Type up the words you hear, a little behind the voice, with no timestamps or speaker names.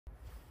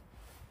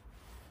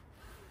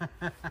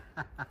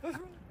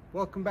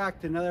Welcome back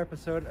to another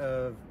episode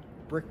of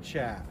Brick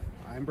Chat.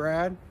 I'm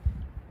Brad.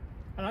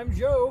 And I'm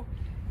Joe.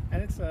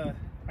 And it's I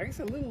guess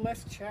a little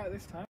less chat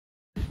this time.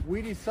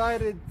 We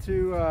decided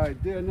to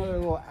do another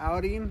little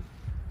outing.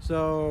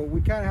 So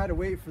we kind of had to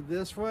wait for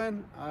this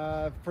one,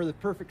 for the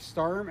perfect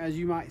storm, as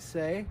you might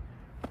say.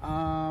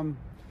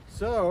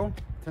 So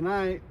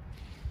tonight,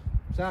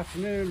 this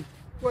afternoon,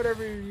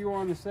 whatever you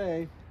want to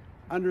say,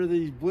 under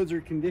these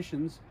blizzard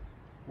conditions,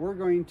 we're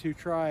going to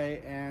try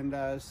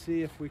and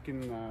see if we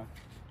can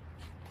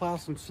plow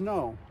some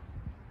snow.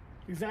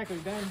 Exactly.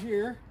 Down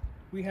here,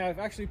 we have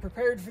actually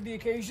prepared for the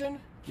occasion.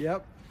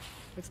 Yep.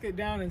 Let's get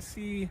down and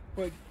see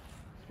what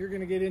you're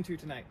going to get into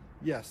tonight.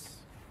 Yes.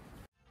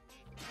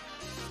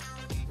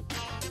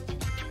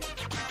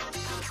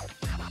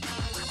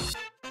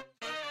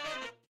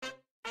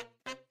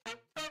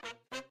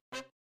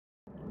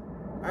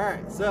 All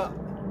right, so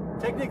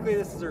technically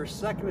this is our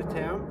second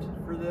attempt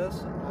for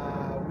this.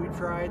 We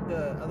tried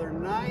the other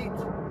night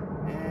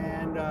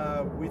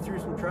and we threw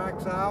some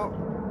tracks out.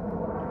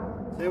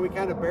 Then we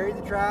kind of buried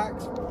the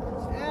tracks.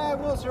 Yeah,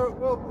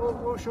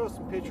 we'll show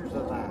some pictures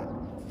of that.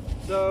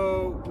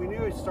 So we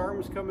knew a storm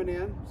was coming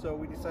in, so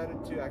we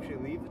decided to actually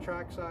leave the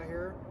tracks out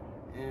here.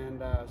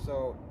 And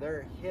so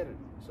they're hidden.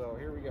 So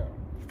here we go.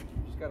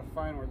 Just got to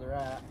find where they're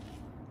at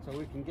so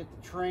we can get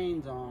the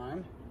trains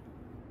on.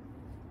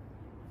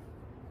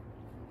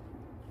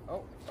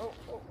 Oh.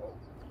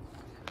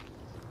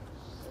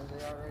 There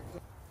they are right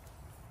there.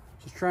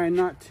 Just trying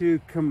not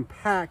to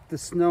compact the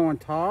snow on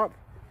top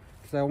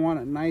because I want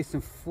it nice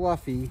and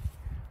fluffy,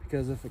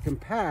 because if it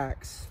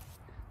compacts,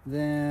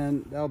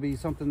 then that'll be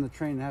something the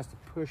train has to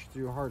push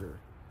through harder.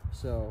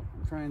 So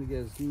I'm trying to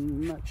get as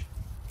much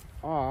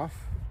off.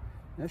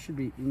 That should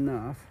be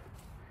enough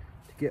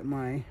to get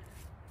my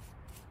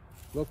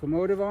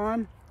locomotive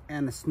on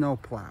and the snow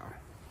plow.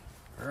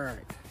 All right.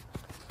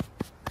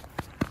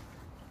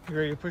 You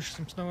ready to push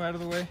some snow out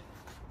of the way?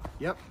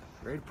 Yep,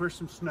 ready to push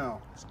some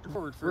snow. Let's go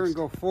forward We're gonna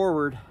go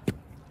forward.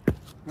 We're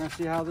gonna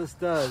see how this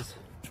does.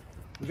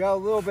 We got a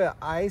little bit of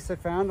ice I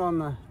found on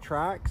the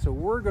track, so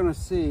we're gonna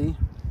see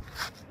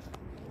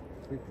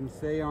if we can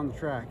stay on the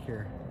track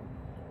here.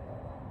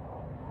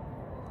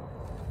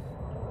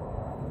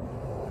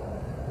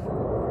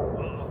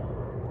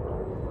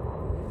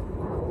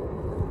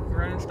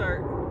 Run and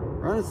start.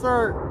 Run and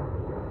start.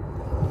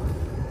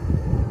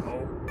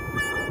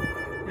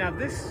 Now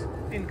this,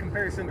 in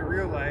comparison to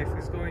real life,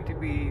 is going to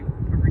be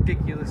a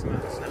ridiculous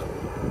amount of snow.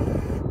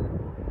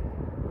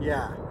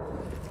 Yeah.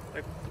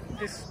 Like,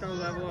 this snow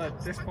level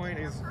at this point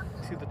is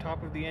to the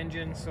top of the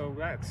engine, so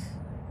that's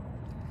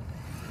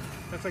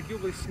like you'll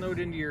be snowed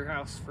into your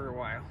house for a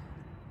while.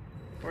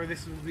 Or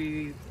this would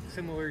be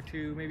similar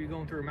to maybe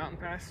going through a mountain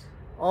pass.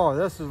 Oh,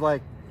 this is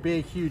like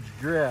big, huge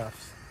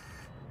drifts.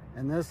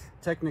 And this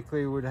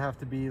technically would have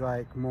to be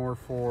like more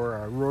for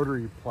a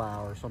rotary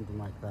plow or something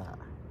like that.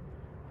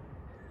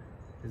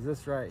 Because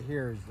this right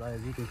here is,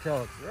 as you can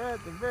tell, it's right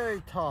at the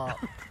very top.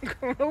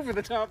 Going over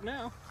the top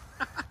now.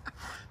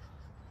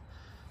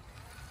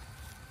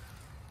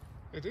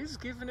 It is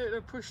giving it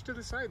a push to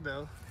the side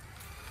though.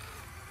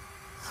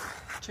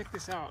 Check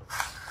this out.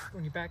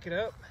 When you back it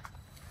up,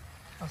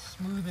 how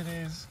smooth it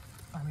is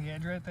on the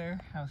edge right there.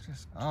 How it's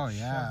just shoving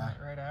it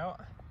right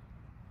out.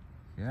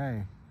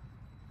 Okay,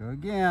 go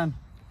again.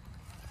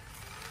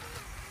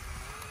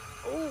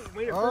 Oh,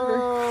 made it further.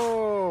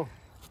 Oh,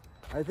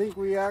 I think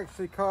we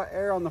actually caught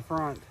air on the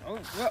front. Oh,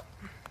 yep.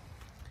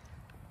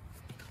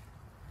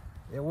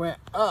 It went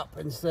up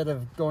instead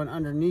of going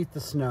underneath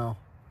the snow.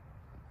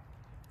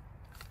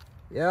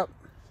 Yep.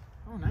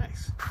 Oh,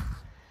 nice.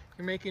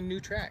 You're making new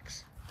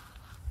tracks.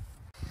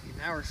 See,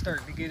 now we're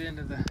starting to get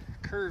into the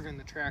curve in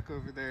the track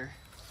over there.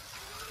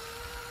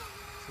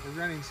 So the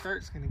running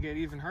start's going to get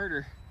even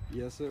harder.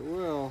 Yes, it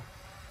will.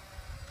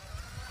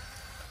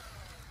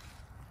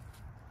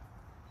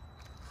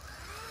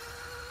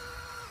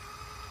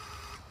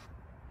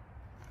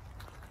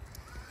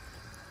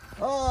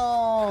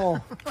 Oh!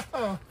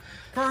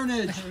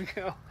 Carnage! There we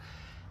go.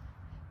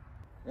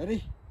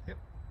 Ready? Yep.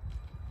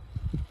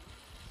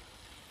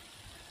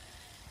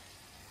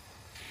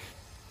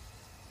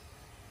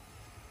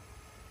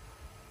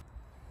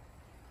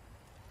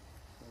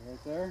 Right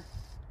there.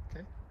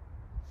 Okay.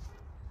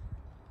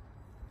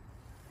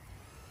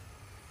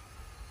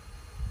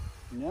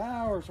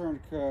 Now we're starting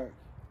to cook.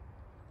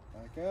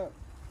 Back up.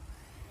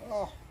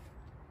 Oh.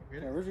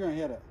 Okay, we're just gonna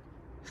hit it.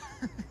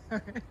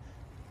 Okay.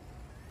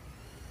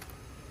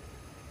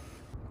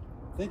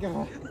 Think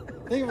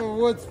of a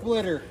wood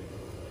splitter.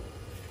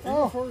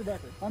 Oh, forward,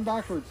 backward. I'm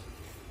backwards.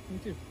 Me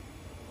too.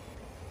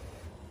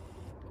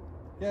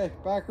 Okay,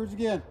 backwards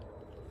again.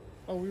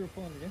 Oh, we were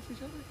pulling against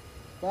each other?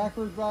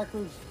 Backwards. I'm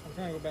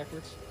trying to go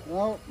backwards.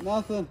 No,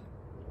 nothing.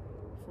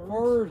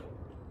 Forwards?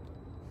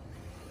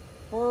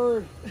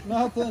 Forward.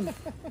 Nothing.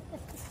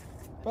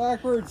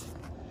 Backwards.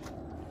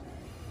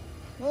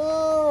 No.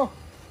 All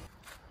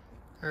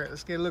right,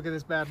 let's get a look at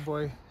this bad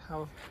boy.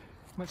 How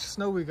much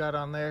snow we got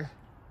on there.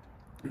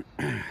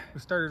 We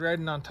started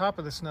riding on top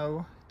of the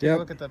snow. Take a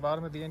look at the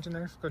bottom of the engine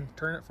there. Go ahead and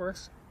turn it for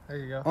us. There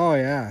you go. Oh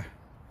yeah.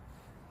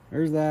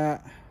 There's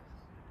that.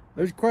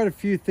 There's quite a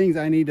few things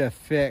I need to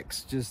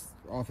fix just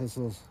off this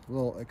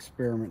little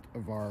experiment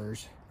of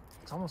ours.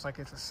 It's almost like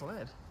it's a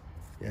sled.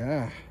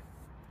 Yeah.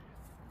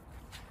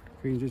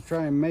 If we can just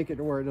try and make it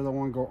to where it doesn't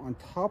want to go on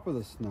top of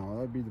the snow,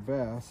 that'd be the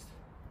best.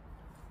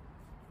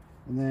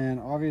 And then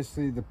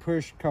obviously the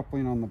push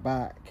coupling on the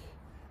back.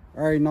 I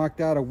already knocked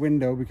out a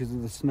window because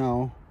of the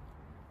snow.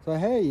 So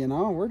hey, you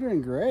know, we're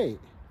doing great.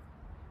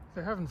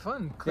 They're having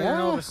fun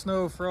clearing all the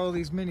snow for all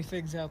these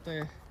minifigs out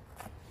there.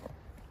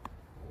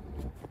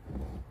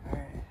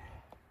 Alright.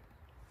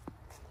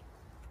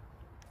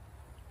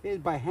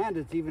 By hand,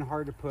 it's even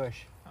hard to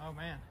push. Oh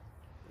man.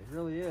 It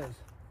really is.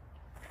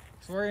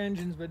 So our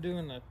engine's been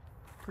doing a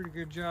pretty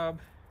good job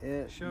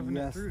shoving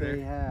it through there.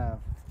 Yes,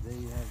 they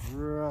have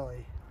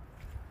really.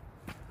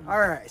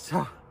 Alright,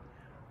 so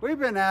we've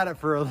been at it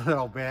for a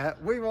little bit.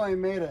 We've only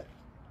made it,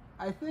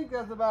 I think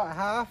that's about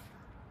half,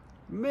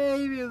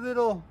 maybe a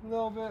little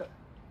bit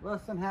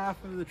less than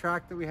half of the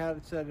track that we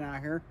had setting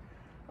out here.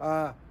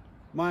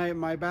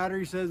 My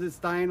battery says it's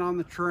dying on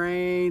the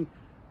train.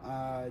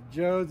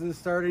 Joe's is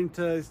starting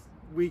to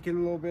weaken a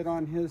little bit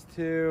on his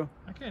too.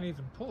 I can't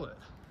even pull it.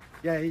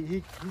 Yeah,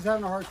 he's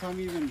having a hard time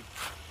even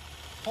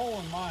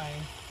Pulling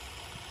mine.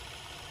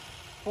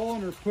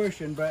 pulling or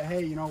pushing, but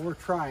hey, you know, we're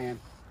trying.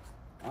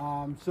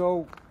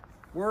 So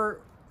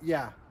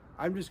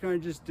I'm just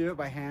going to do it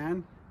by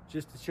hand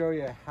just to show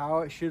you how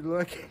it should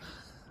look.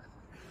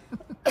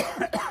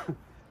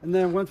 And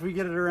then once we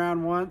get it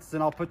around once,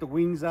 then I'll put the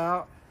wings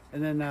out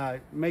and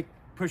then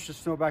push the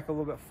snow back a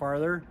little bit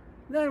farther.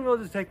 And then we'll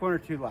just take 1 or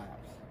 2 laps.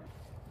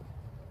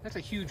 That's a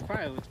huge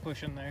pile it's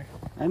pushing there.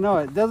 I know,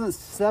 it doesn't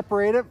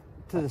separate it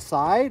to the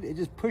side, it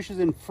just pushes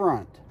in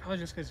front. Probably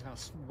just because of how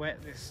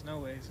wet this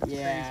snow is. It's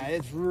Yeah, crazy.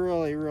 it's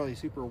really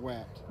super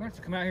wet. We're gonna have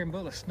to come out here and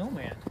build a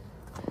snowman.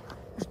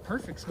 It's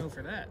perfect snow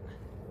for that.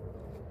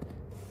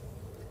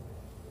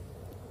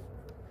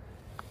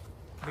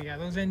 But yeah,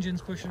 those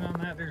engines pushing on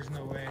that, there's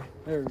no way.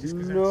 There's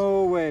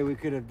no way we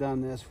could have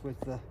done this with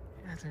the...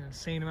 That's an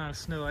insane amount of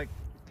snow. Like,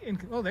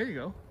 oh, there you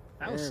go.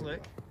 That was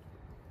slick.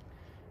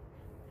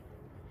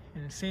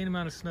 An insane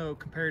amount of snow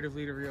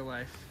comparatively to real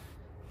life.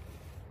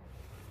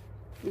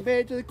 We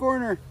made it to the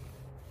corner.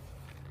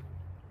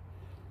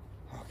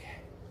 Okay.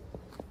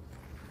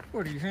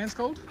 What, are your hands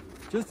cold?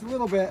 Just a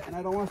little bit, and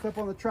I don't want to step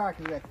on the track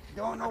because I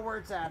don't know where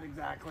it's at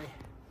exactly.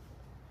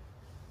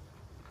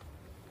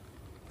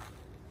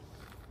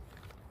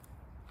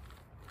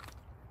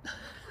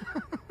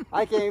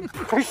 I can't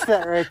push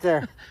that right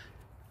there.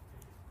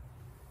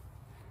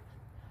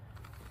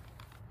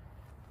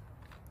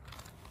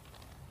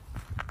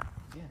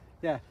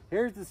 Yeah,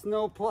 here's the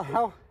snow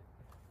plow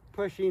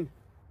pushing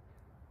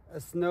a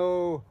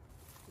snow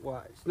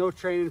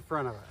train in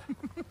front of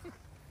it.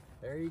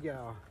 There you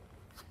go.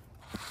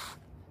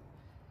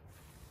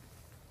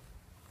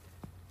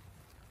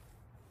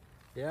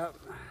 Yep.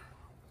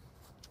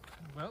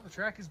 Well, the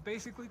track is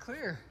basically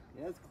clear.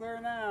 Yeah, it's clear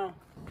now.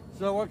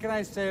 So what can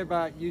I say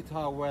about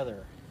Utah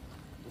weather?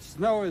 The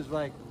snow is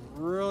like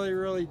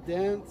really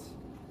dense,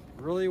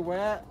 really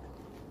wet.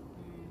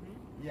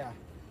 Mm-hmm. Yeah.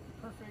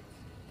 Perfect.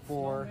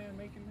 For snowman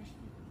making mission.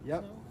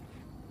 Yep. Snow.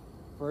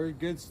 For a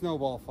good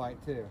snowball fight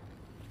too.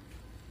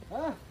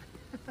 Ah.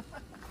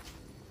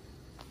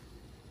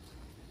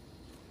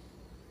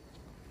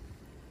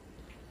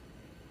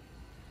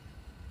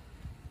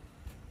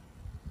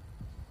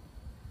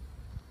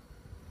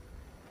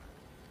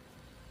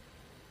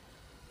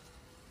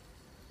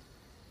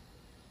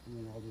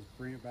 And then I'll just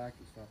bring it back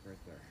and stop right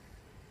there.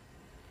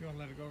 You want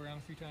to let it go around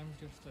a few times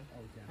just to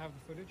have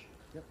the footage?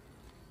 Yep.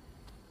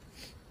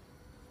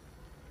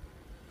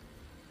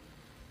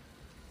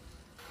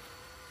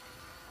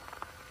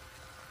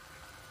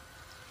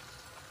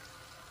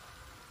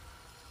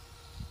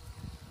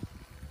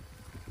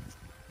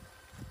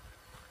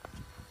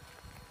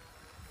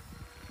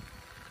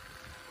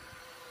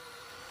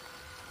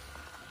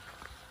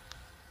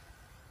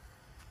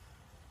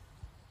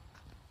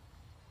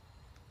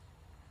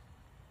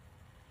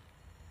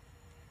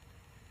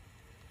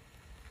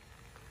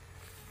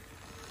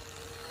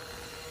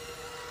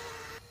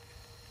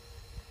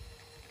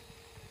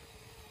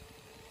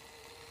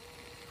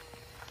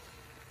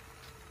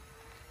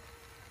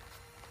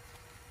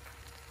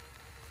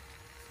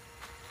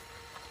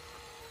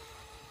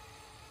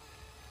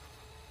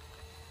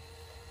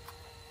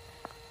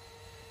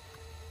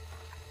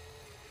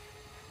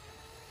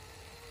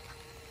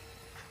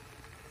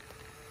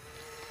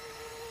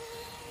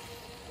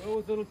 Well,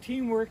 with a little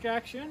teamwork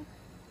action,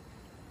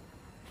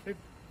 it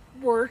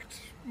worked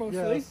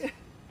mostly. Yes.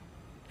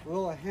 A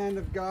little hand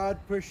of God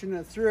pushing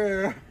it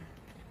through.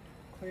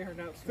 Clearing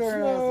out some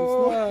Clearing out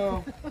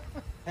snow. some snow.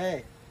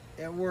 Hey,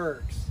 it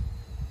works.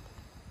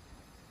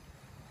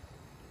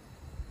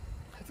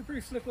 That's a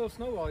pretty slick little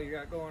snowball you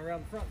got going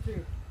around the front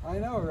too. I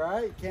know,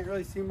 right? Can't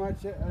really see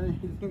much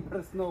anything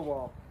but a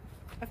snowball.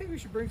 I think we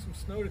should bring some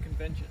snow to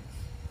conventions.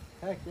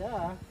 Heck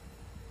yeah.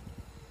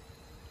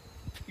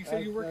 You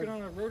said you're working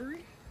on a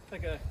rotary?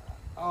 Like a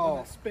Oh,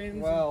 When it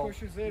spins well, and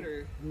pushes it,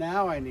 or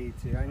now I need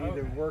to. I need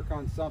to Okay. work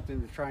on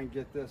something to try and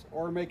get this,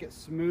 or make it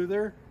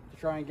smoother to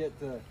try and get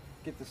the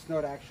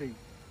snow to actually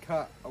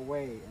cut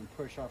away and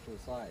push off to the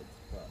sides.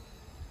 But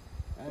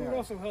it would anyway.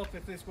 also help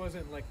if this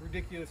wasn't like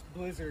ridiculous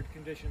blizzard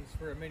conditions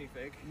for a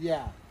minifig.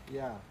 Yeah,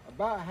 yeah.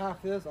 About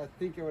half this, I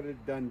think it would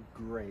have done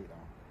great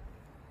on.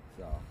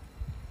 So,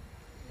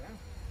 Yeah,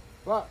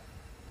 but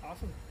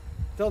awesome.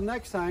 till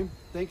next time,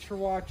 thanks for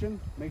watching.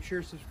 Make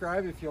sure to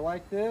subscribe if you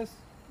like this.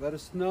 Let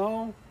us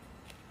know.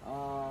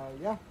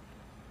 Yeah.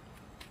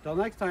 Till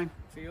next time.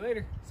 See you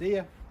later. See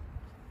ya.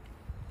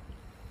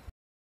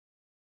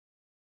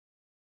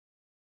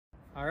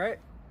 All right,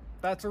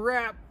 that's a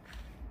wrap.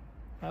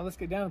 Now let's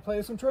get down and play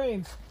with some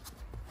trains.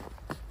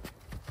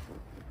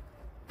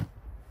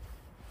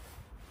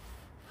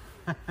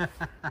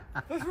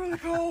 That's really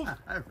cold.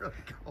 I'm really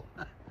cold.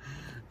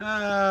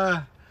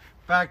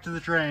 Back to the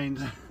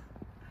trains.